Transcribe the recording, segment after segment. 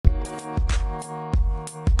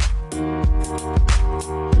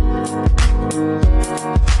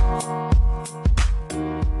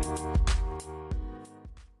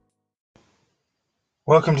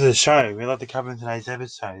Welcome to the show. We'd like to cover in today's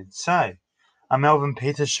episode. So, a Melbourne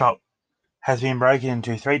pizza shop has been broken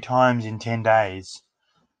into 3 times in 10 days.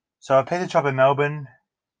 So, a pizza shop in Melbourne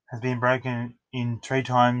has been broken in 3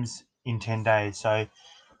 times in 10 days. So,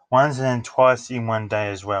 once and then twice in one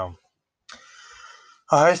day as well.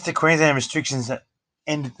 I host the Queensland restrictions that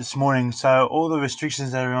ended this morning. So, all the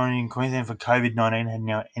restrictions that are on in Queensland for COVID-19 have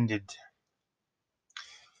now ended.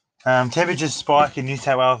 Temperatures spike in New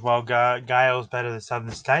South Wales while gales batter the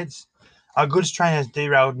southern states. A goods train has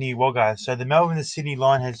derailed near Wagga, so the Melbourne to Sydney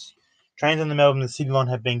line trains on the Melbourne to Sydney line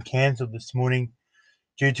have been cancelled this morning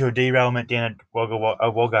due to a derailment down at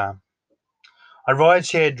Wagga. A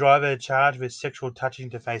rideshare driver charged with sexual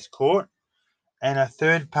touching to face court, and a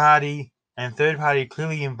third party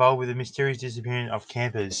clearly involved with the mysterious disappearance of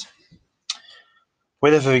campers.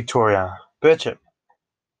 Weather for Victoria: Birchip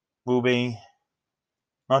will be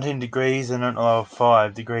 19 degrees and a low of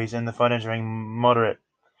 5 degrees, and the fine entering moderate.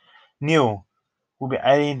 Neil will be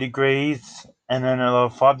 18 degrees and then a low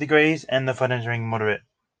of 5 degrees, and the fine entering moderate.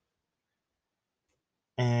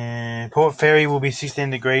 And Port Fairy will be 16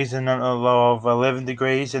 degrees and a low of 11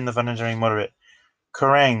 degrees, and the fine entering moderate.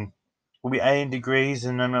 Kerrang will be 18 degrees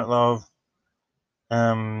and then a low of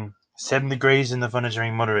 7 degrees, and the fine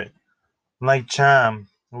entering moderate. Lake Charm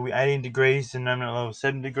will be 18 degrees and then a low of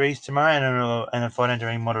 7 degrees tomorrow, and a fine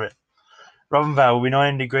entering moderate. Robinvale will be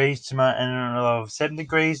 19 degrees tomorrow and a low of 7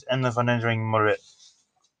 degrees, and the fine entering moderate.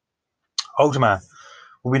 Ultima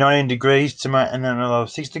will be 19 degrees tomorrow and a low of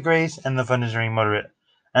 6 degrees, and the fine entering moderate.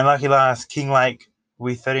 And lucky last, King Lake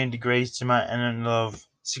will be 13 degrees tomorrow and a low of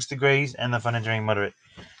 6 degrees, and the fine entering moderate.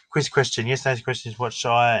 Quiz question. Yesterday's question is what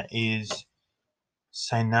shire is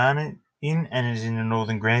Sainana in, and it is in the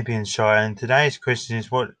Northern Grampians Shire. And today's question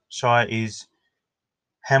is what shire is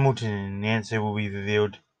Hamilton in? The answer will be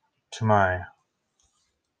revealed tomorrow.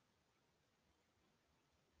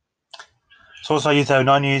 So also use our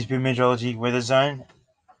 9 News Meteorology Weather Zone.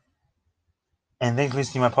 And thanks for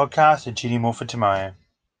listening to my podcast, and tune in more for tomorrow.